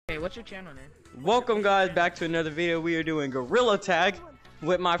what's your channel name? Welcome guys back to another video. We are doing Gorilla Tag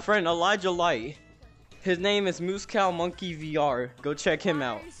with my friend Elijah Light. His name is Moose Cow Monkey VR. Go check him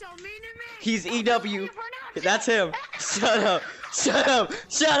out. He's EW. That's him. Shut up. Shut up.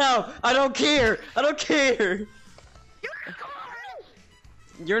 Shut up. I don't care. I don't care.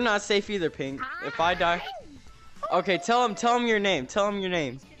 You're not safe either, Pink. If I die. Okay, tell him your name. Tell him your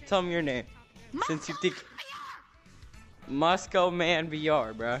name. Tell him your name. Since you think Moscow Man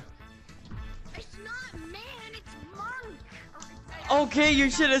VR, bruh. It's not man, it's monk. Okay, you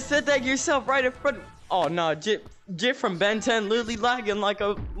should have said that yourself right in front. Oh no, Jit from Ben 10 literally lagging like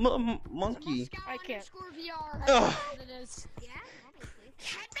a monkey. I can't. Ugh.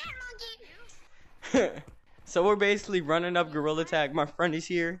 So we're basically running up Gorilla Tag. My friend is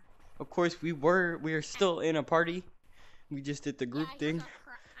here. Of course, we are still in a party. We just did the group thing.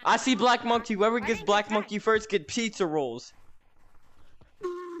 I see Black Monkey. Whoever gets Black Monkey first get pizza rolls.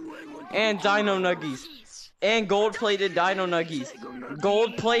 And Dino Nuggies. And gold-plated Dino Nuggies.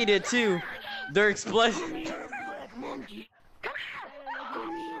 Gold-plated too. They're explosive.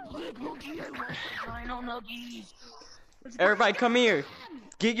 Everybody come here.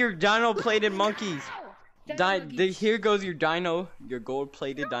 Get your Dino-plated monkeys. Here goes your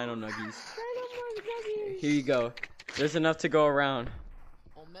gold-plated Dino Nuggies. Here you go. There's enough to go around.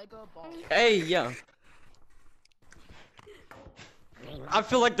 Hey, yeah. I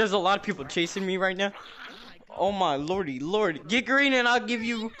feel like there's a lot of people chasing me right now. Oh my lordy lord. Get green and I'll give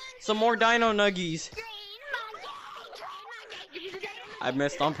you some more Dino Nuggies. I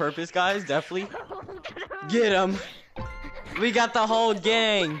missed on purpose, guys. Definitely. Get him. We got the whole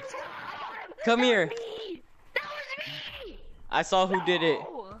gang. Come here. I saw who did it.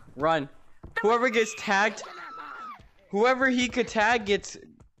 Run. Whoever gets tagged. Whoever he could tag gets.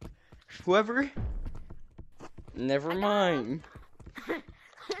 Whoever. Never mind.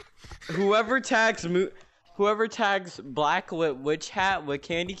 Whoever tags Black with Witch Hat with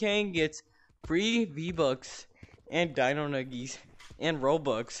Candy Cane gets free V-Bucks and Dino Nuggies and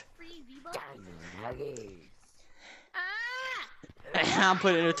Robux. I'm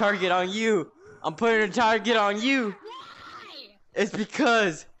putting a target on you. I'm putting a target on you. It's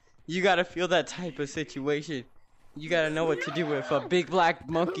because you gotta feel that type of situation. You gotta know what to do if a big black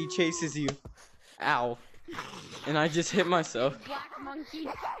monkey chases you. Ow. And I just hit myself.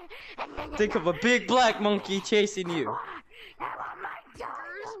 Think of a big black monkey chasing you.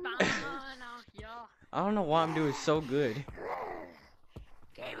 I don't know why I'm doing so good.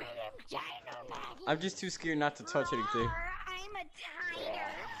 I'm just too scared not to touch anything.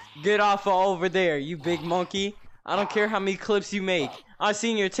 Get off of over there, you big monkey. I don't care how many clips you make. I've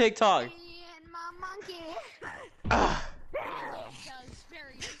seen your TikTok. I'm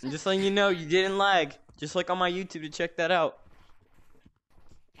just letting you know you didn't lag. Just like on my YouTube to check that out.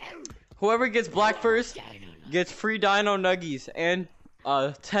 Whoever gets black first gets free Dino Nuggies and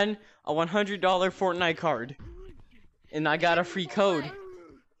a $100 Fortnite card. And I got a free code.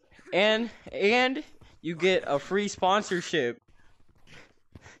 And you get a free sponsorship.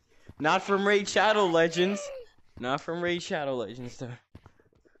 Not from Raid Shadow Legends. Not from Raid Shadow Legends though.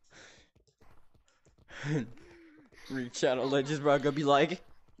 Raid Shadow Legends, bro, gonna be like,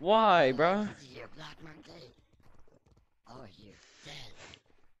 why, bro?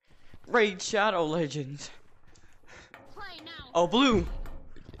 Raid Shadow Legends. Oh, blue.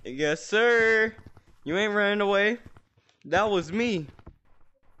 Yes, sir. You ain't running away. That was me.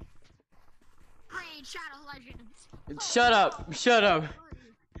 Raid Shadow Legends. Shut up. Shut up.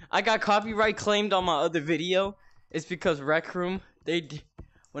 I got copyright claimed on my other video. It's because Rec Room,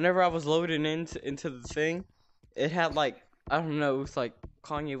 whenever I was loading into the thing, it had like, I don't know, it was like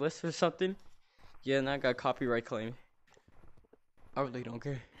Kanye West or something. Yeah, and I got copyright claim. I really don't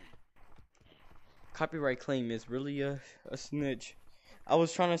care. Copyright claim is really a snitch. I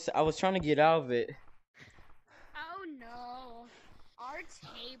was trying to get out of it. Oh no. Our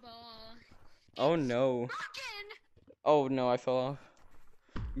table. Oh no. Oh no, I fell off.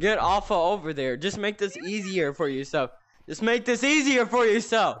 Get off of over there. Just make this easier for yourself. Just make this easier for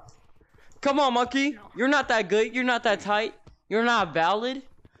yourself. Come on, monkey. You're not that good. You're not that tight. You're not valid.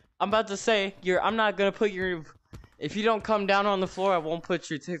 I'm about to say, I'm not gonna put your, if you don't come down on the floor, I won't put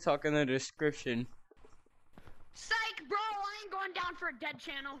your TikTok in the description. Psych, bro, I ain't going down for a dead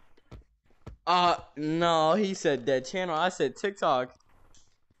channel. No, he said dead channel. I said TikTok.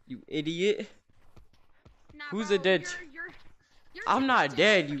 You idiot. Nah, Who's bro, a dead? You're I'm not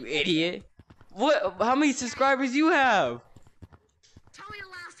dead, you idiot. What? How many subscribers you have? Tell me the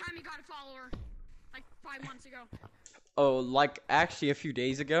last time you got a follower. Like 5 months ago. Oh, like actually a few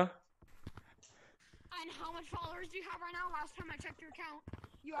days ago. And how much followers do you have right now? Last time I checked your account,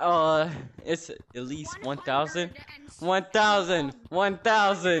 you It's at least 1,000. 1,000.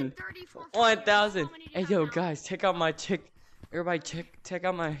 1,000. 1,000. Hey, yo, guys, check out my Everybody, check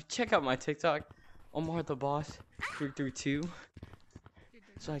out my TikTok. Omar the Boss 332.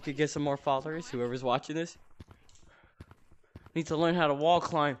 So I could get some more followers. Whoever's watching this. Need to learn how to wall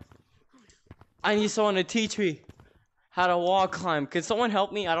climb. I need someone to teach me how to wall climb. Can someone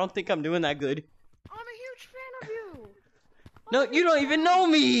help me? I don't think I'm doing that good. I'm a huge fan of you. No, you don't even know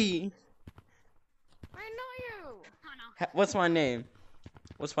me. I know you. What's my name?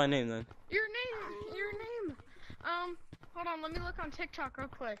 What's my name then? Your name. Hold on. Let me look on TikTok real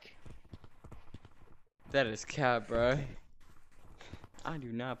quick. That is cap, bro. I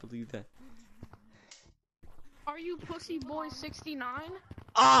do not believe that. Are you Pussy Boy 69?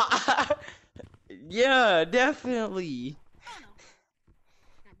 Ah, yeah, definitely.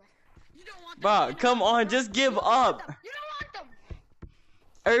 Bro, come on, just give up. You don't want them.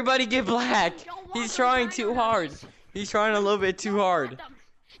 Everybody get black. He's trying too hard. He's trying a little bit too hard.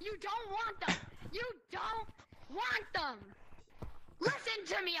 You don't want them. You don't want them. Listen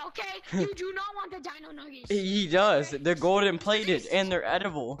to me, okay? You do not want the Dino Nuggies. He does. They're golden plated and they're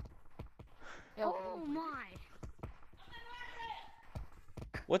edible. Oh my.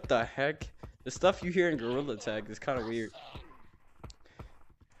 What the heck? The stuff you hear in Gorilla Tag is kind of weird.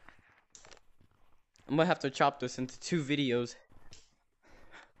 I'm gonna have to chop this into 2 videos.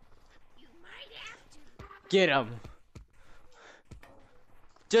 Get him.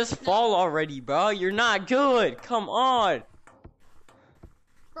 Just fall already, bro. You're not good. Come on.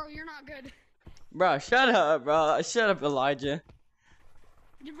 Bro, you're not good. Bro, shut up, bro. Shut up, Elijah.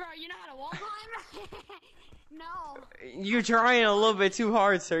 Bro, you know how to wall climb? No. You're trying a little bit too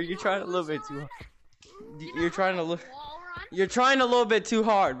hard, sir. You're trying a little bit too hard. You're trying to look. You're trying a little bit too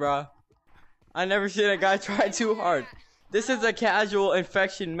hard, bro. I never seen a guy try too hard. This is a casual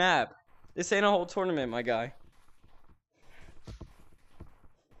infection map. This ain't a whole tournament, my guy.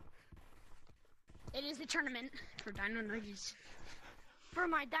 It is a tournament for Dino Nuggies. For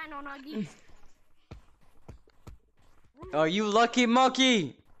my Dino Nuggies. Oh, you lucky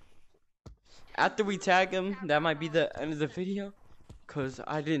monkey! After we tag him, that might be the end of the video. Cause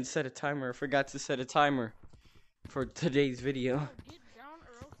I didn't set a timer. I forgot to set a timer for today's video.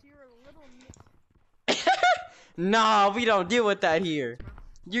 Nah, we don't deal with that here.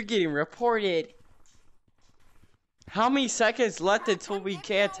 You're getting reported. How many seconds left until we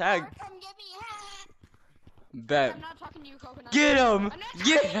can't tag? Bet. I'm not talking to you, Coconut. Get him!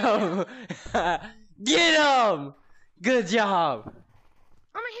 Get him! Get him! Good job.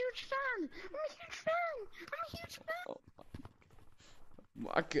 I'm a huge fan. I'm a huge fan.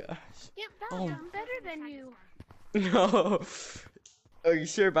 My gosh. Yep, Oh. I'm better than you. No. Are you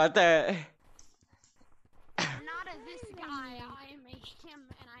sure about that? Not as this guy. I am a him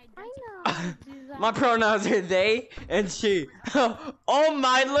and I know. My pronouns are they and she. Oh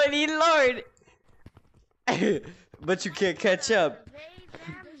my lordy lord! But you can't catch up.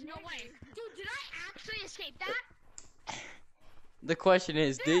 There's no way. Dude, did I actually escape that? The question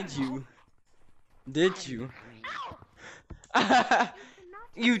is, did you? Did you? Ow!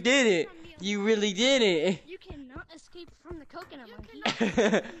 You did it. You really did it. You cannot escape from the coconut monkey.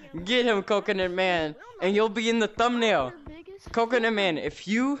 Get him, Coconut Man, and you'll be in the thumbnail. Coconut Man, if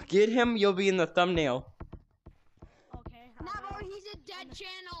you get him, you'll be in the thumbnail. Okay. No, he's a dead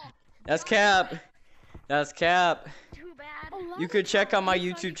channel. That's cap. That's cap. Too bad. You could check out my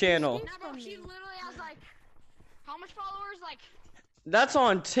YouTube channel. No, he literally has like, how much followers? Like. That's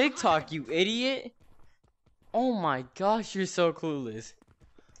on TikTok, you idiot. Oh my gosh, you're so clueless.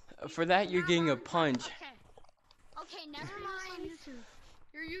 For that, you're getting a punch. Okay, never mind.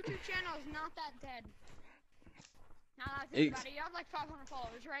 Your YouTube channel is not that dead. Now that I think about it, you have like 500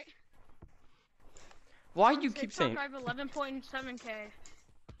 followers, right? Why do you keep saying? I have 11.7K.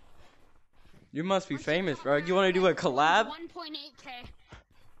 You must be famous, bro. You want to do a collab? 1.8K.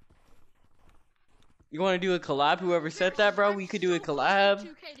 You want to do a collab? Whoever said that, bro, we could do a collab.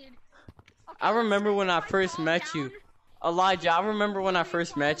 I remember when I first met you. Elijah, I remember when I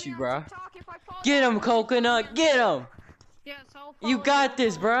first met you, bro. Get him, Coconut. Get him. You got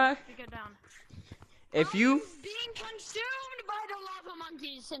this, bro. If you... being consumed by the lava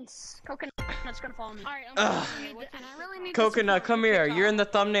monkeys since Coconut's gonna follow me. Alright, I'm really need Coconut, come here. You're in the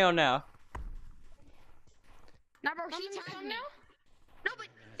thumbnail now. Now, bro, he tagged me. No, but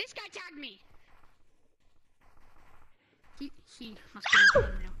this guy tagged me. He must be in the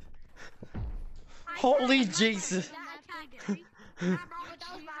thumbnail. Holy Jesus. Nah, bro, but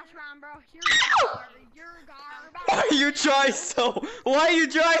that was last round, bro. You're garbage. Why you trying so? Why you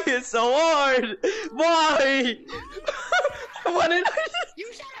trying so hard? Why? What did I?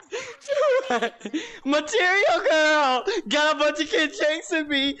 You said Material girl! Got a bunch of kids chasing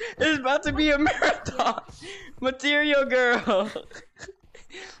me. It's about to be a marathon. Material girl.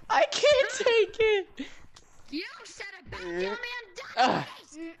 I can't take it. You said it back, young man.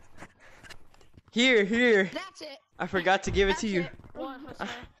 Here. That's it. I forgot to give it to you. One, I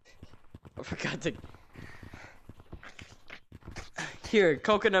forgot to. Here,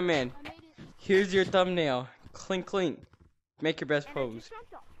 Coconut Man. Here's your thumbnail. Clink, clink. Make your best pose.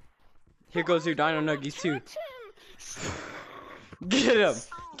 Here goes your Dino Nuggies too. Get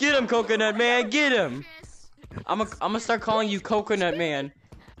him, Coconut Man. Get him. I'm gonna start calling you Coconut Man.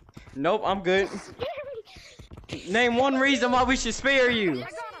 Nope, I'm good. Name one reason why we should spare you.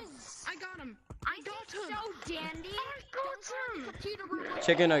 I got him. So dandy.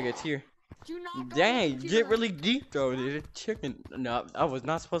 Chicken nuggets here. Dang, get really deep though, dude. Chicken. No, I was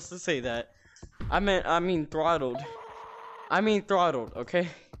not supposed to say that. I mean throttled. Okay?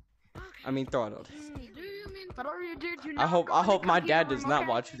 I mean throttled. I hope my dad does not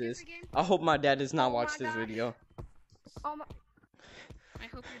watch this. I hope my dad does not watch this video. I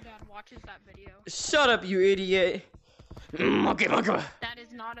hope your dad watches that video. Shut up, you idiot. Okay. That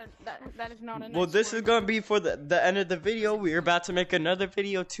is not a nice Well, this word. is gonna be for the end of the video. We're about to make another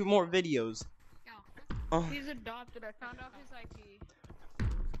video, 2 more videos. Oh, He's adopted. I found out his IP.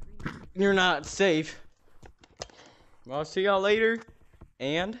 you're not safe. Well, I'll see y'all later,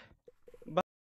 and